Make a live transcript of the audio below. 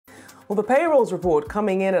Well, the payrolls report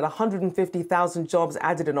coming in at 150,000 jobs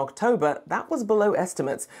added in October, that was below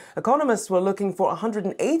estimates. Economists were looking for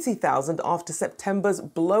 180,000 after September's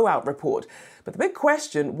blowout report. But the big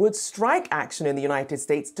question, would strike action in the United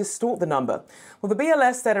States distort the number? Well, the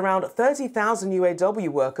BLS said around 30,000 UAW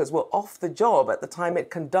workers were off the job at the time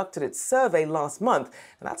it conducted its survey last month.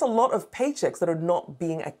 And that's a lot of paychecks that are not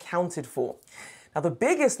being accounted for. Now, the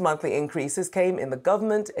biggest monthly increases came in the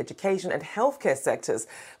government, education and healthcare sectors,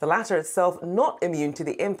 the latter itself not immune to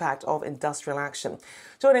the impact of industrial action.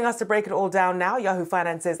 Joining us to break it all down now, Yahoo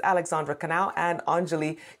Finance's Alexandra Canal and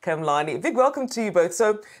Anjalee Khemlani. Big welcome to you both.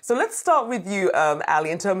 So let's start with you,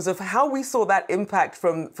 Ali, in terms of how we saw that impact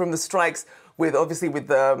from the strikes with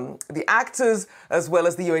the actors as well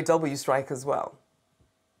as the UAW strike as well.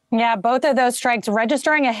 Yeah, both of those strikes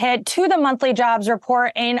registering a hit to the monthly jobs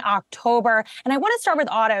report in October. And I want to start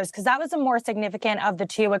with autos because that was the more significant of the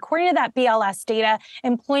two. According to that BLS data,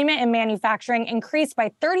 employment in manufacturing increased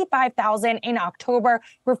by 35,000 in October,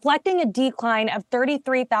 reflecting a decline of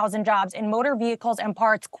 33,000 jobs in motor vehicles and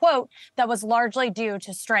parts, quote, that was largely due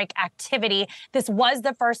to strike activity. This was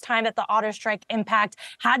the first time that the auto strike impact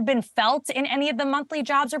had been felt in any of the monthly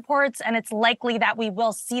jobs reports, and it's likely that we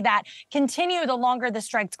will see that continue the longer the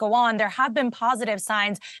strikes go on. There have been positive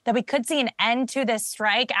signs that we could see an end to this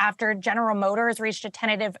strike after General Motors reached a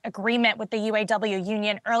tentative agreement with the UAW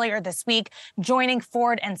union earlier this week, joining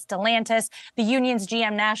Ford and Stellantis. The union's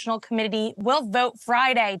GM National Committee will vote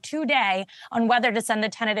Friday, today, on whether to send the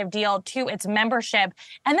tentative deal to its membership.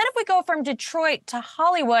 And then if we go from Detroit to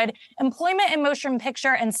Hollywood, employment in motion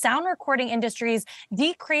picture and sound recording industries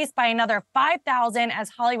decreased by another 5,000 as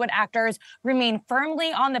Hollywood actors remain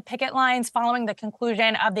firmly on the picket lines following the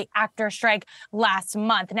conclusion of the actor strike last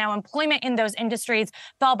month. Now, employment in those industries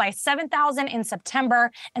fell by 7,000 in September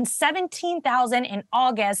and 17,000 in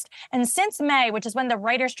August. And since May, which is when the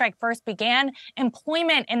writer strike first began,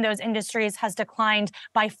 employment in those industries has declined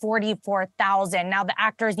by 44,000. Now, the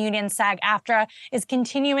actors union SAG-AFTRA is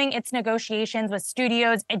continuing its negotiations with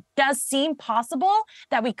studios. It does seem possible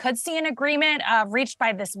that we could see an agreement reached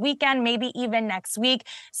by this weekend, maybe even next week.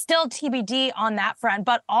 Still TBD on that front.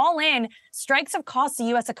 But all in, strikes have cost the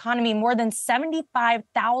U.S. economy more than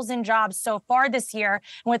 75,000 jobs so far this year.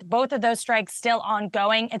 And with both of those strikes still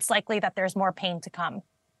ongoing, it's likely that there's more pain to come.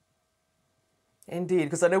 Indeed,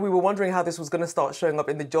 because I know we were wondering how this was going to start showing up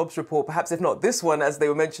in the jobs report, perhaps if not this one, as they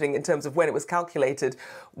were mentioning in terms of when it was calculated,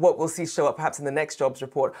 what we'll see show up perhaps in the next jobs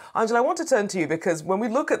report. Anjalee, I want to turn to you because when we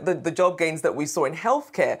look at the job gains that we saw in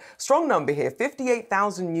healthcare, strong number here,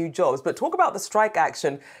 58,000 new jobs. But talk about the strike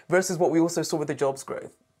action versus what we also saw with the jobs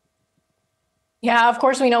growth. Yeah, of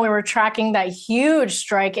course, we know we were tracking that huge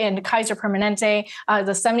strike in Kaiser Permanente,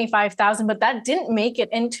 the 75,000, but that didn't make it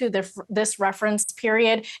into this reference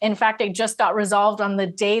period. In fact, it just got resolved on the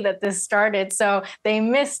day that this started, so they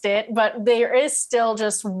missed it. But there is still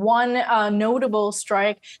just one notable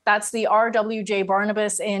strike. That's the RWJ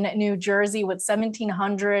Barnabas in New Jersey with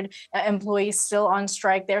 1,700 employees still on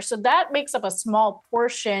strike there. So that makes up a small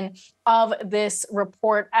portion of this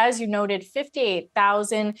report. As you noted,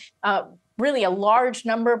 58,000. Really a large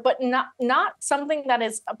number, but not something that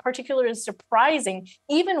is particularly surprising,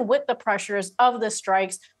 even with the pressures of the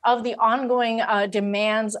strikes, of the ongoing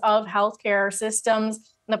demands of healthcare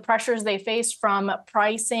systems, the pressures they face from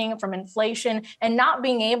pricing, from inflation, and not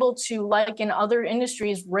being able to, like in other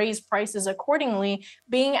industries, raise prices accordingly,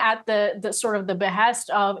 being at the sort of the behest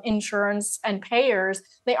of insurance and payers.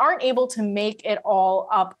 They aren't able to make it all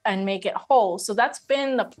up and make it whole. So that's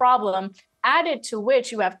been the problem. Added to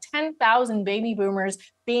which you have 10,000 baby boomers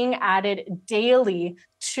being added daily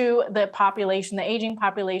to the population, the aging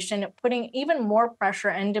population, putting even more pressure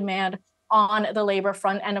and demand on the labor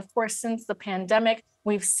front. And of course, since the pandemic,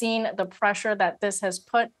 we've seen the pressure that this has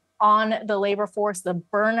put on the labor force, the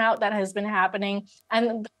burnout that has been happening.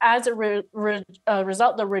 And as a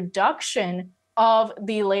result, the reduction of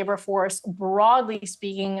the labor force, broadly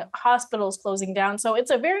speaking, hospitals closing down. So it's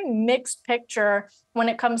a very mixed picture when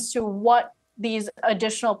it comes to what these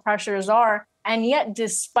additional pressures are. And yet,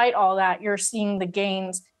 despite all that, you're seeing the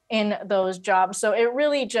gains in those jobs. So it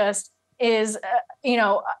really just is,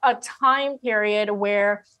 a time period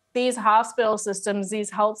where these hospital systems,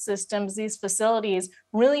 these health systems, these facilities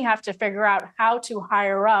really have to figure out how to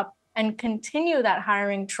hire up and continue that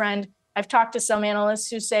hiring trend. I've talked to some analysts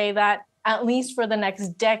who say that at least for the next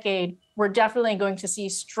decade, we're definitely going to see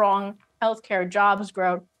strong healthcare jobs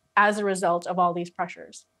growth as a result of all these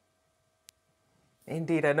pressures.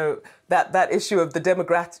 Indeed, I know that issue of the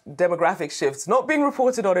demographic shifts not being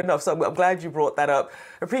reported on enough, so I'm glad you brought that up.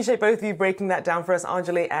 Appreciate both of you breaking that down for us,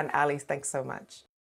 Anjalee and Ali. Thanks so much.